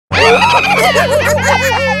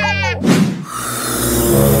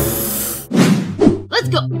Let's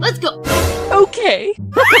go, let's go. Okay.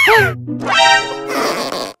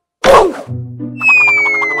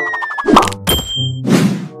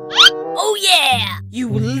 Oh yeah! You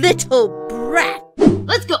little brat.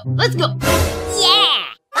 Let's go, let's go. Yeah!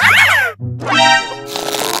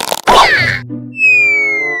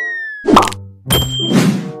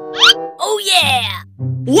 Oh yeah!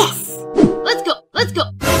 Yes. Let's go, let's go.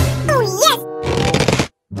 Oh yes!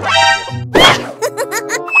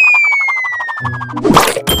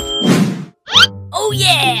 Oh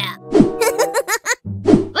yeah!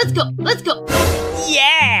 Let's go, let's go.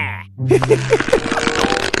 Yeah.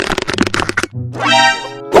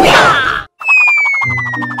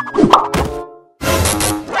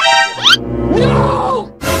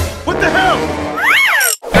 No! What the hell?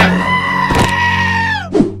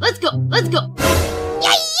 Let's go, let's go.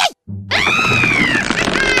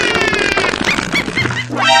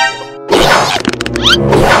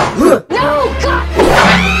 No! God!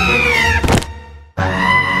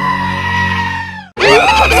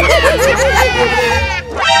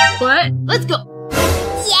 What? Let's go.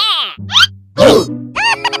 Yeah! Oh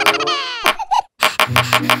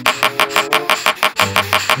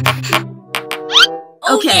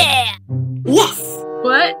Okay. yeah! Yes.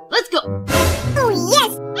 What? Let's go. Oh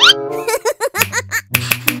yes!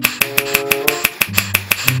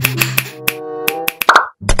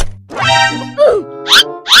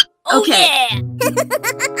 Oh Okay. yeah!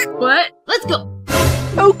 What? Let's go.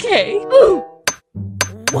 Okay.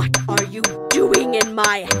 What are you doing in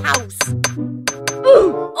my house?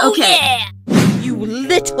 Oh Okay. yeah! You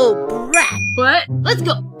little brat. What? Let's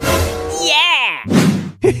go. Yeah.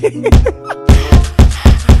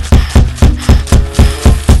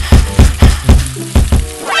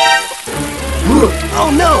 Oh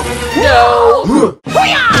no! No.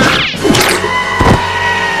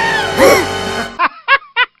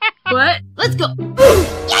 What? Let's go.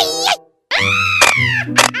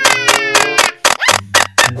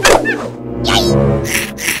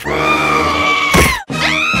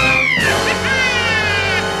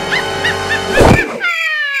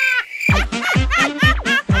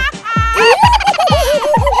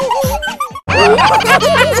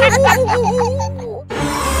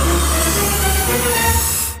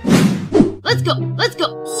 Let's go. Let's go.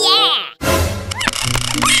 Yeah!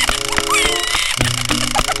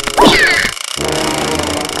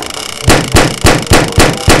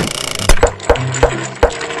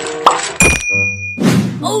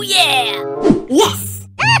 Oh yeah! Yes.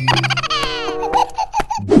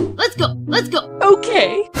 Let's go. Let's go.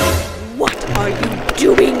 Okay. What are you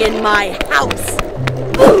doing in my house?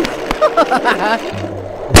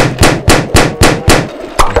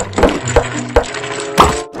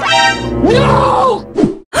 No!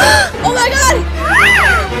 Oh my god!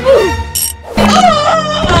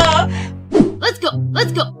 Let's go.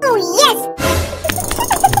 Let's go. Oh yes!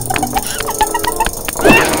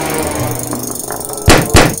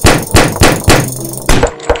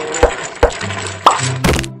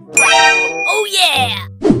 Oh yeah!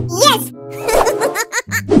 Yes!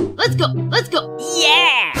 Let's go. Let's go.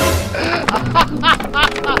 Yeah.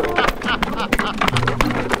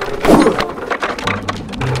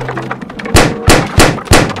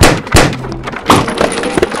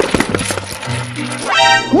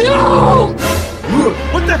 No!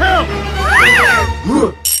 What the hell?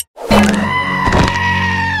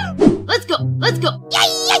 Let's go. Let's go.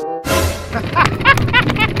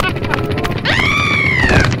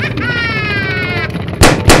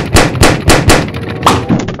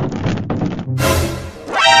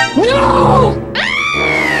 No!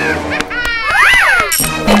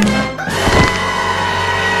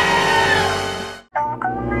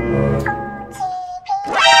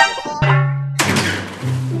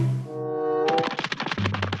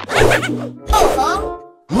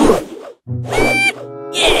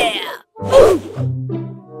 Yeah!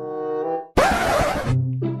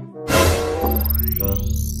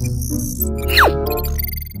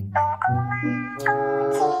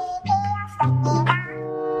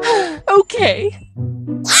 Okay.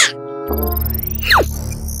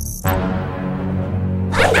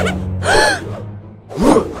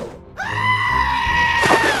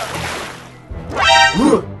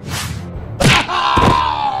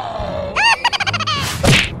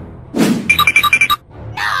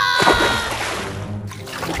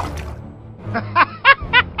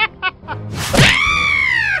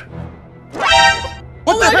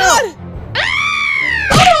 What the hell?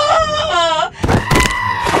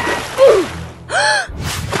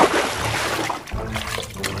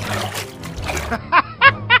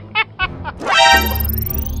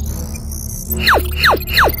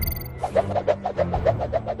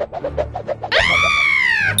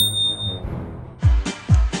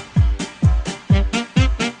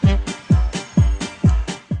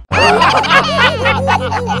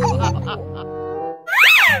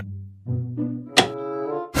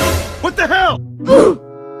 What the hell?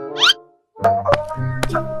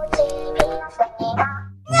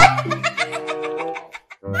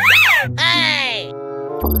 Hey!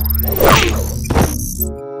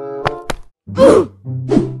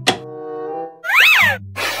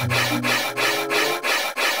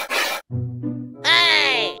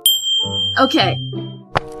 Hey! Okay.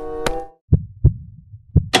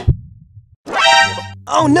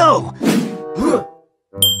 Oh no!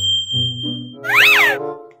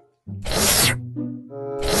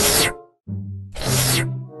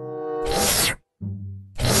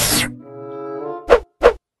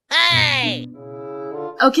 Hey!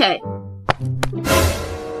 Okay.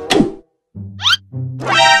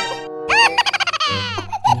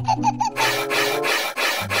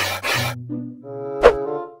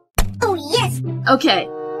 Oh, yes. Okay.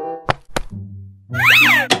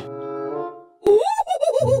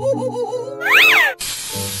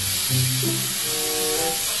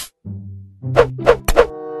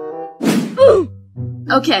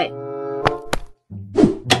 Okay.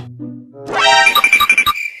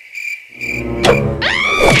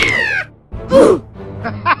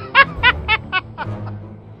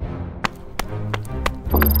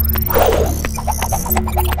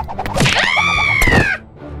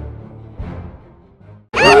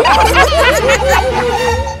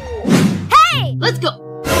 Hey! Let's go.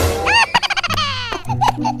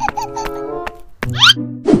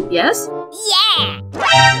 Yes? Yeah!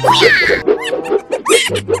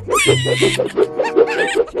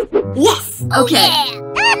 Yes! Oh, Okay. yeah!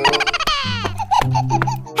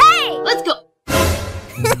 Hey! Let's go.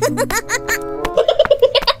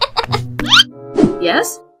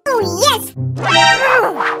 Yes? Oh, yes!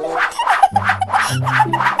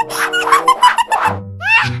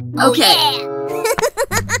 Okay. Yeah!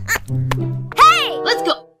 Hey! Let's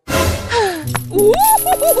go.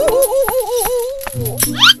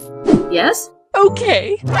 Yes?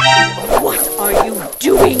 Okay. What are you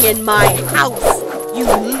doing in my house, you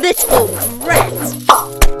little brat?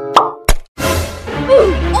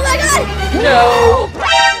 Oh my god! No!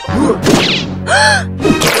 Ah,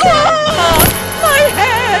 my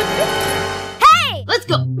head! Hey! Let's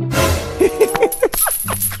go.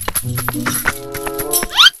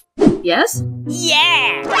 Yes?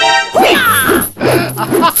 Yeah!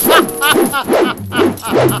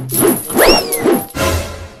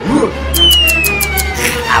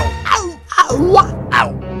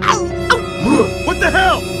 What the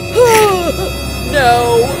hell?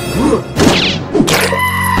 No!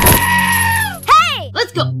 Hey!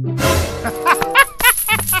 Let's go.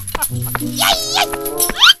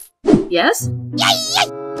 Yes?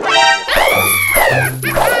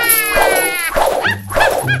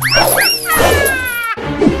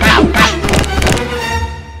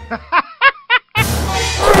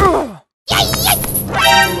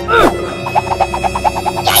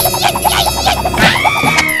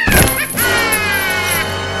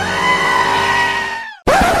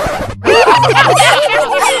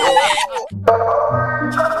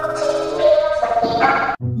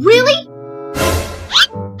 Really?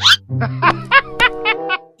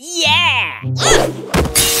 Yeah!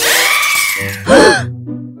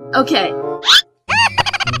 Okay.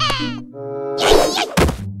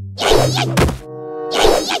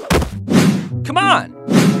 Come on!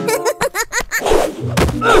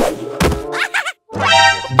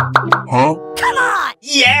 Huh? Come on!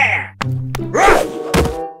 Yeah!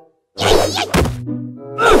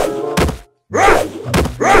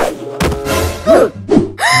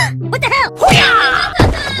 What the hell?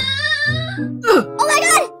 Oh my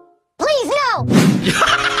god! Please no!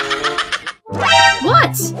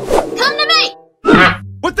 What? Come to me!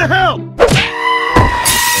 What the hell?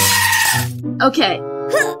 Okay.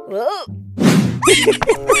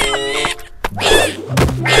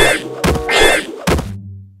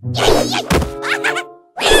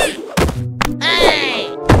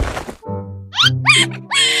 Hey!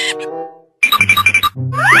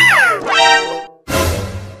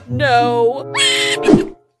 No!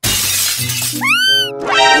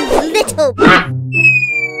 You little...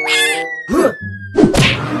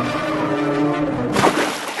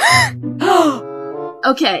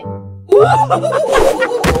 Okay.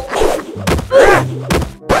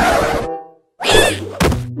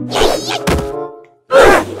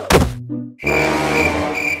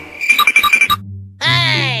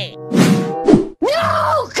 Hey!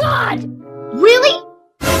 No, God! Really?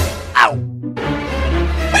 Ow!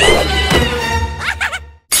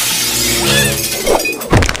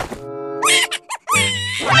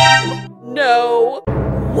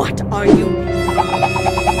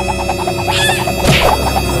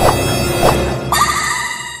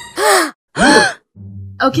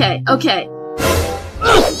 Okay, okay.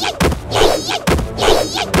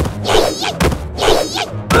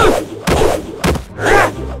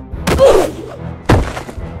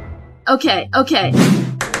 Okay, okay.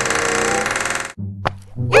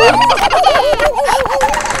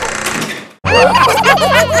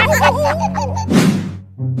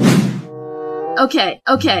 Okay,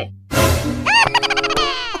 okay.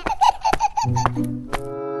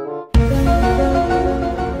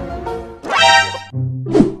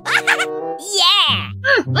 Yeah!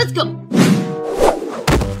 Let's go.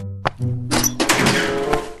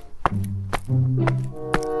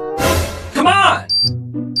 Come on!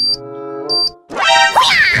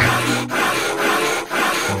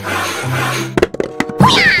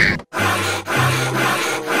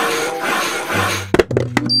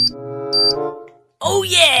 Oh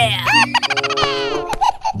yeah!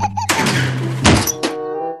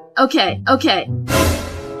 Okay, okay.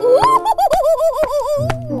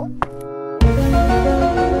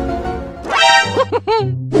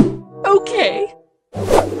 Okay.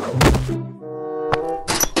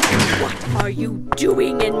 What are you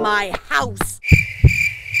doing in my house?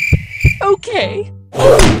 Okay.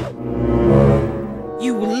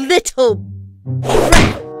 You little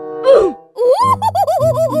brat.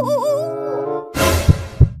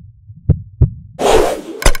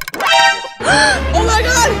 Oh my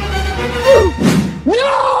god!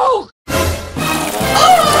 No!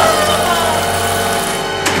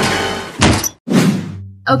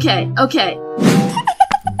 Okay, okay.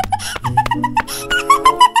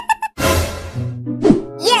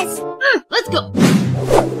 Yes! Let's go.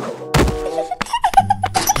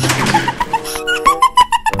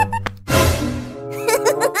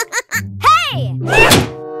 Hey!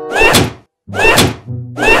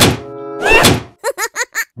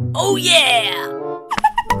 Oh yeah!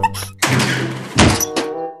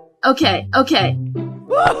 Okay, okay.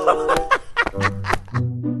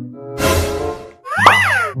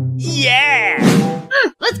 Yeah!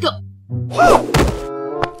 Let's go.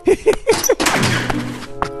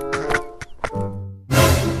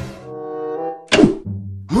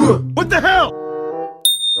 What the hell?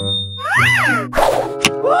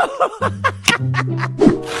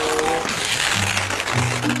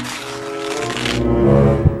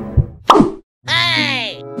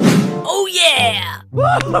 Hey! Oh yeah!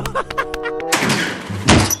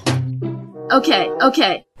 Okay,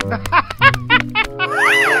 okay.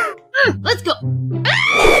 Let's go.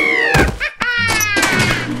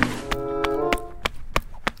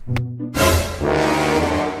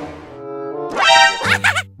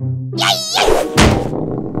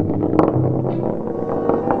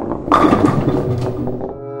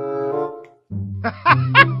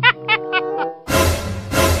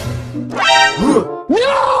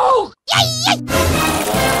 No!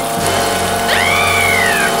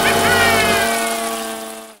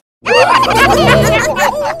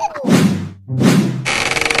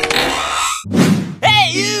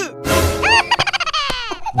 Hey you!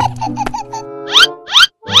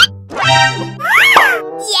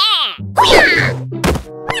 Yeah!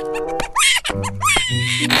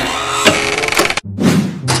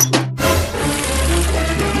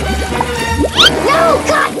 No,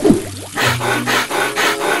 God!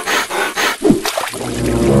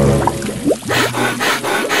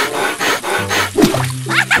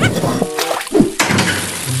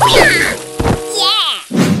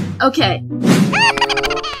 Yeah! Okay.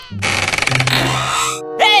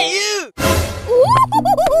 Hey you!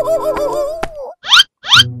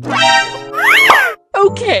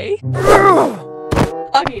 Okay.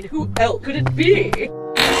 I mean, who else could it be?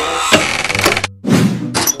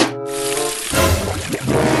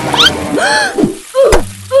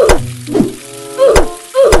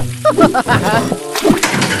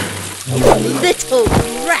 You little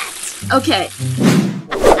rat! Okay.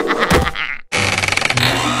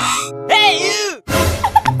 Hey you!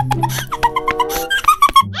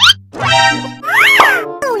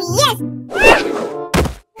 Oh, yes!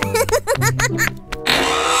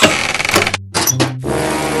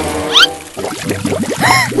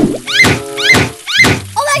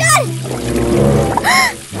 Oh my God!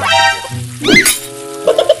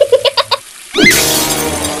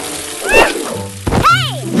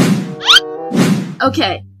 Hey!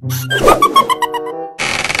 Okay.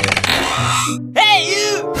 Hey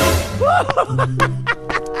you!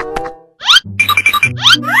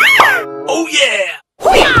 Oh yeah!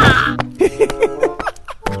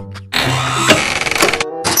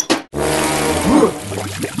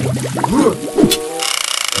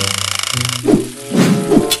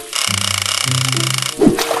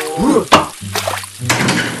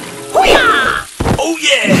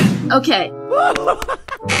 Okay.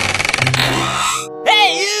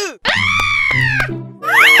 Hey, you!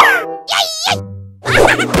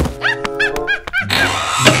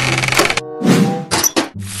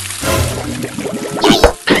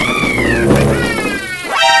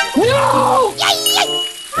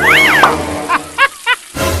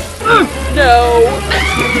 No!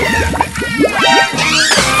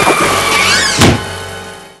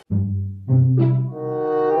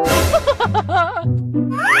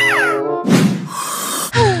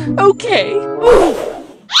 Okay.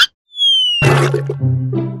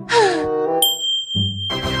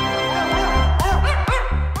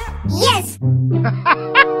 Yes!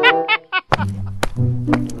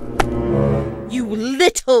 You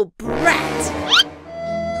little brat!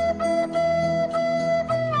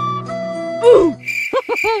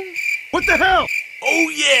 What the hell? Oh,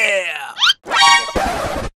 yeah!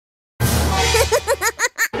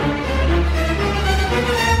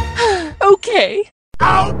 Okay.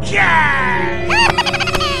 Okay!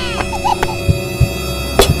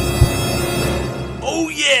 Oh,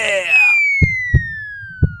 yeah!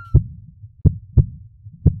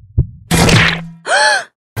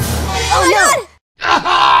 Oh my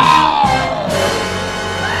god!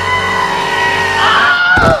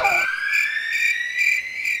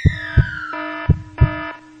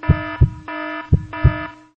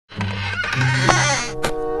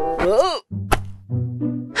 Oh.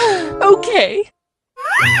 Okay.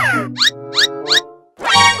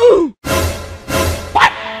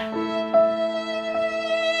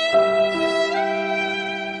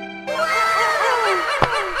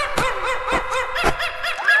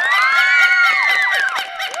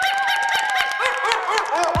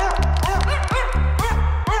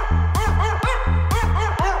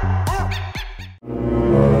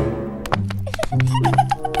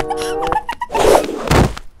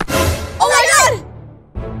 Oh my god!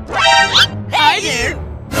 Hey, you!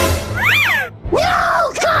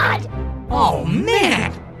 No, God! Oh,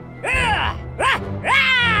 man!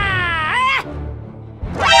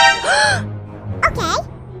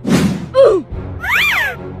 Okay.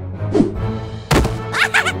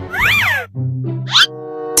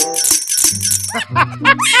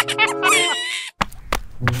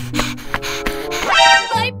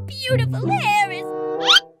 My beautiful hair is...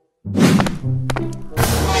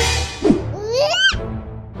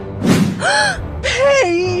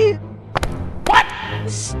 Hey! What?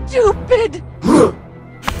 Stupid!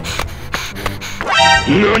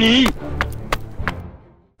 NANI?!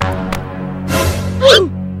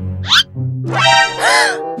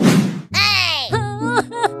 Hey!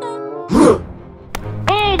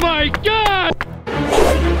 Oh, my God!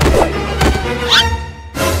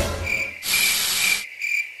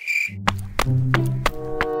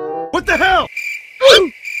 What the hell?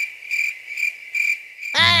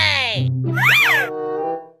 Hey!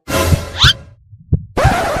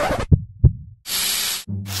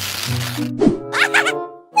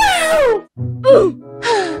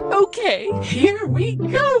 Okay, here we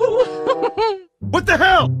go! What the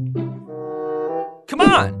hell? Come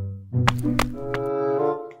on!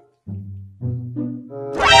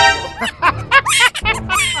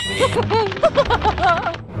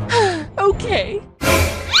 Okay.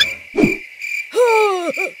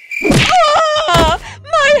 Ah,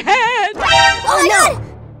 my head! Oh no!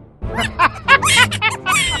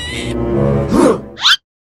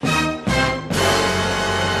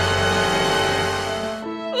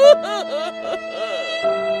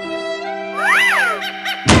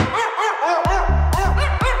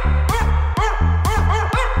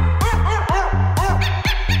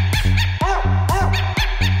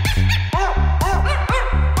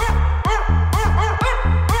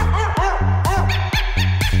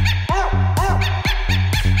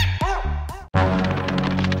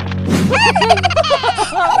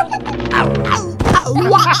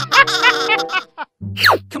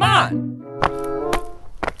 Come on!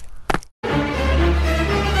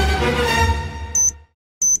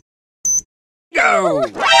 Go!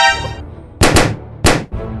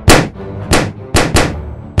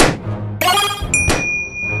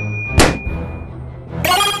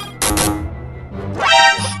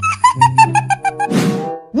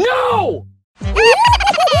 No!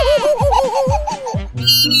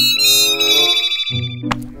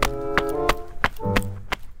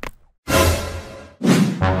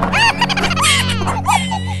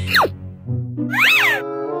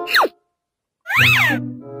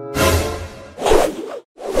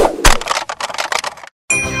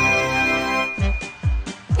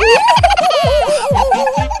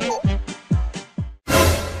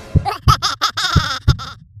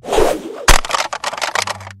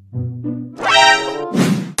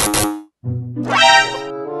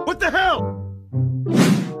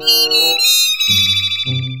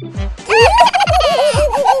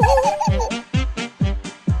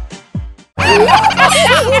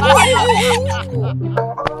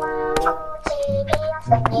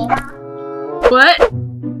 What?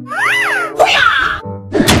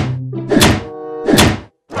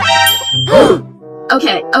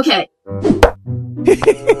 Okay, okay.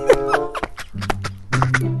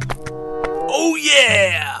 Oh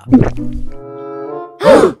yeah!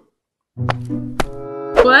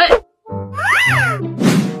 What?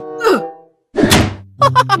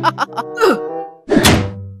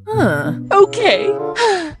 Okay.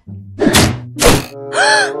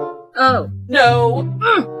 Oh. No.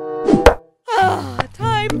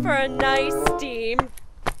 Time for a nice steam.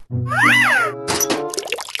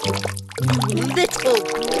 You little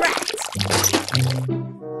brat!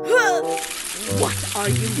 What are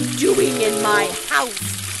you doing in my house?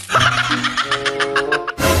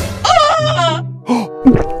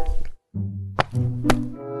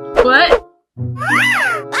 What?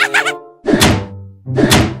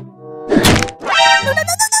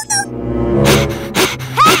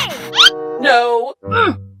 No.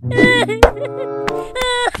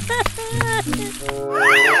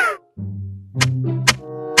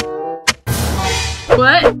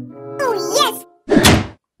 What? Oh, yes!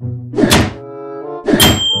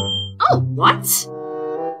 Oh, what?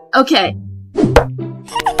 Okay.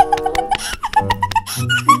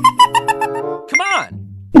 Come on!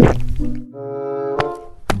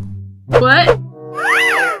 What?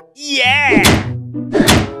 Yeah!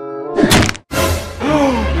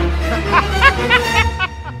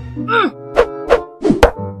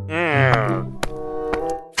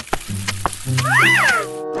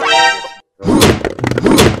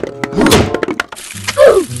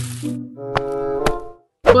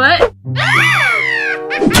 What?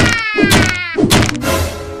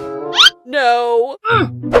 No.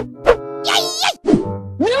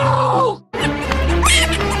 No!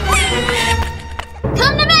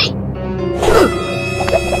 Come to me!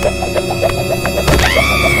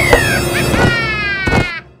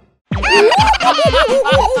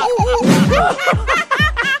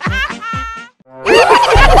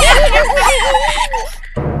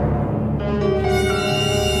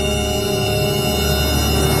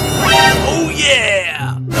 Oh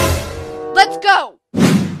yeah! Let's go.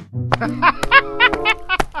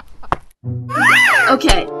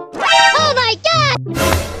 Okay. Oh my god!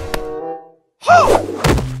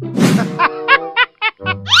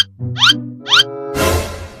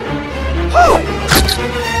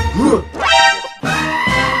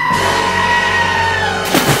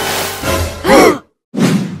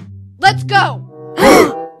 Let's go.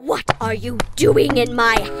 What are you doing in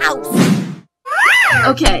my house?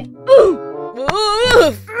 Okay.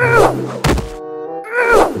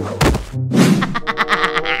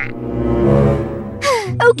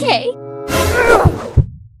 Okay.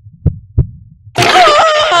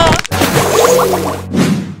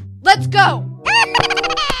 Let's go.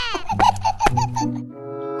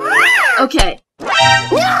 Okay.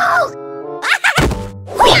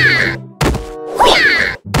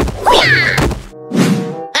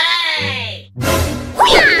 Hey!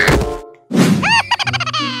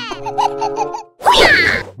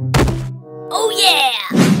 Oh yeah!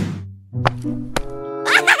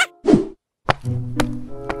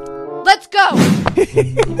 Let's go.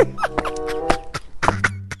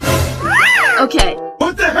 Okay.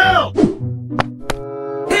 What the hell?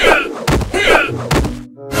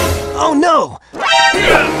 Oh no!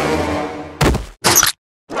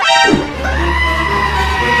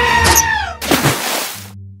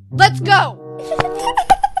 Let's go.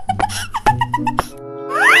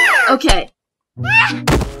 Okay.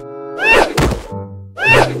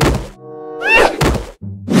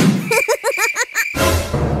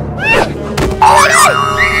 Oh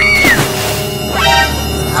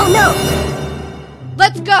no!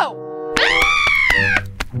 Let's go.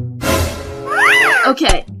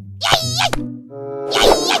 Okay.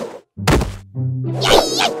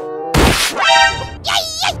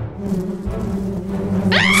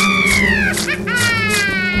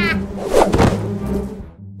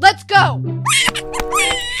 Let's go.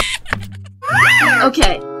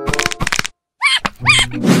 Okay.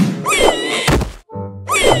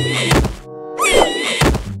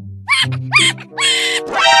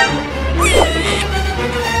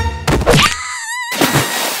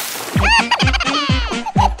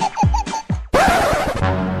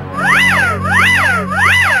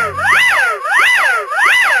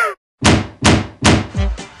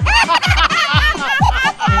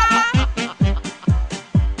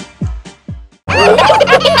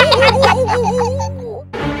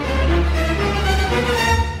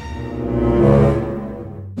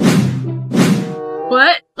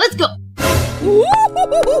 What? Let's go.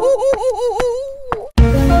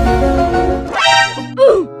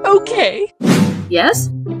 Yes?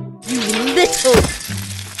 You little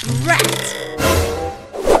brat!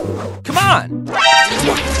 Come on!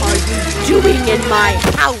 What are you doing in my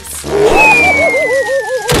house?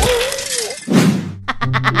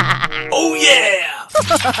 Oh yeah!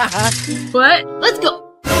 What? Let's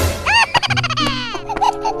go!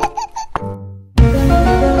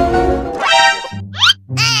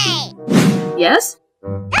 Hey! Yes?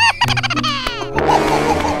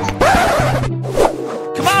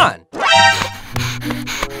 Come on!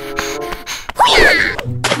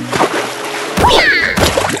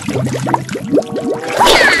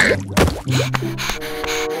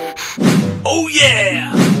 Oh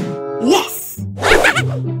yeah! Yes!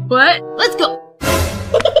 What? Let's go!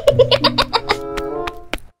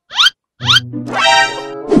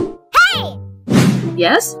 Hey!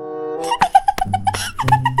 Yes?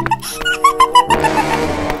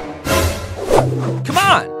 Come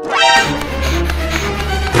on!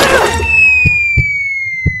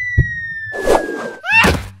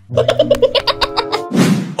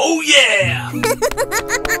 Oh yeah!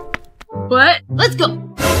 What? Let's go!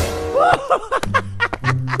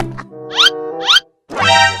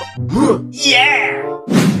 Yeah!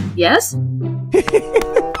 Yes?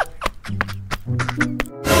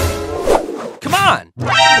 Come on!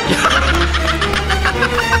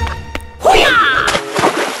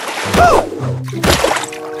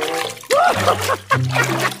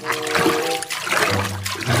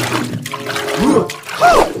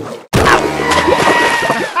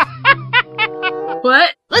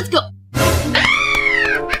 What? Let's go!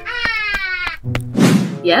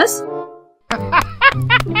 Yes?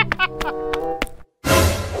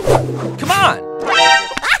 Come on!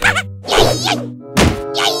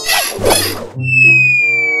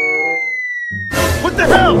 What the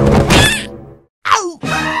hell?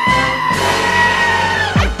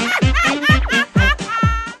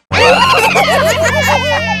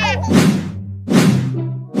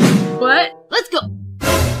 What? Let's go!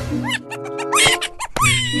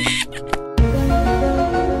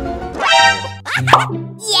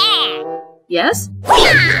 Yeah! Yes?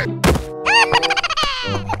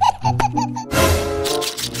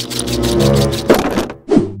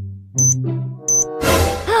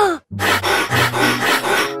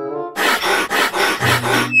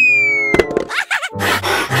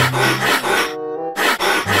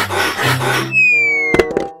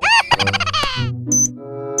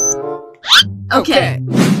 Okay.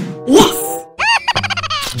 Yes!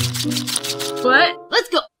 What? Let's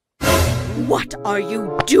go! What are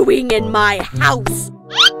you doing in my house?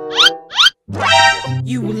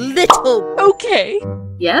 You little... Okay.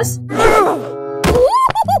 Yes?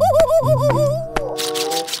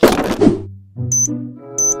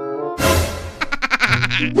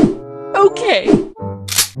 Okay.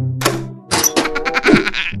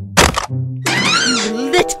 You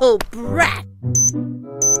little brat.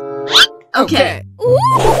 Okay.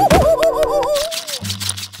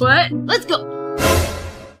 What? Let's go!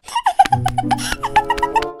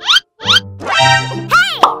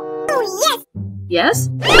 Oh, Yes? yes!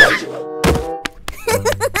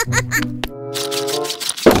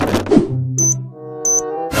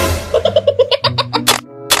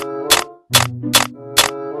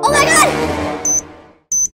 Oh my god!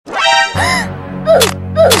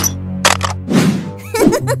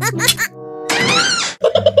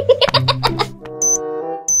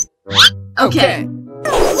 Okay.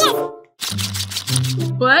 Yes!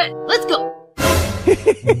 What? Let's go!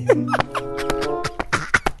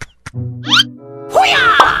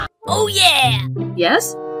 Oh yeah!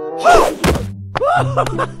 Yes?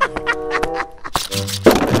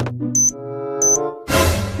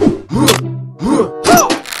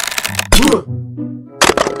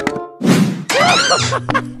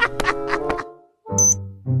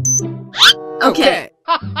 Okay.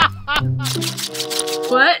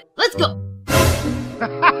 What? Let's go!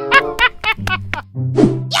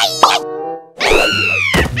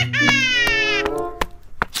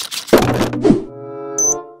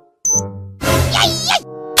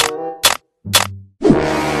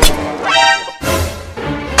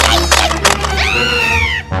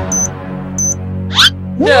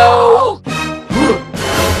 No!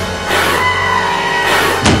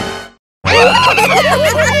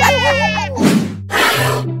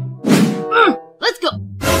 Let's go!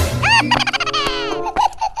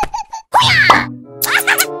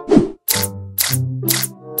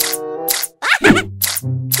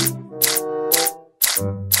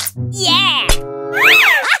 Yeah!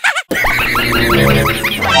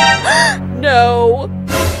 No!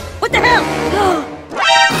 What the hell?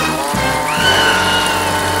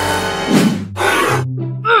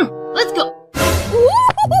 Let's go!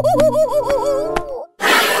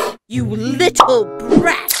 You little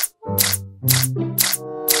brat!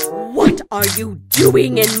 What are you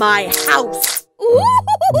doing in my house?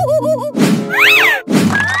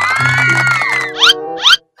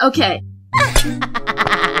 Okay.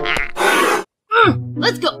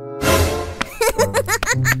 Let's go.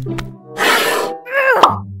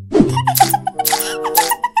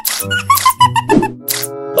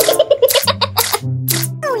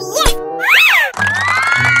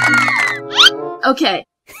 Okay.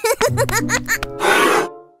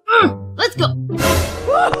 Let's go.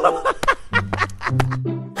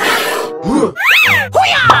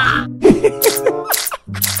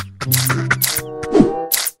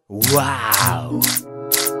 Wow.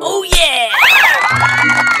 Oh yeah!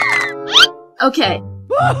 Okay.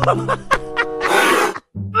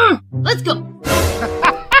 Let's go.